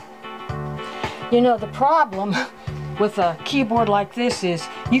You know, the problem with a keyboard like this is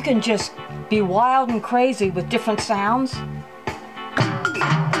you can just be wild and crazy with different sounds.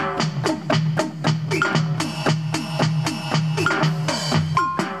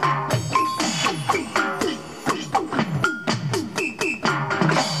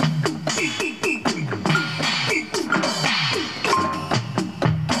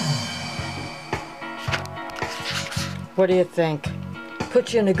 What do you think?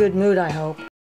 Put you in a good mood, I hope.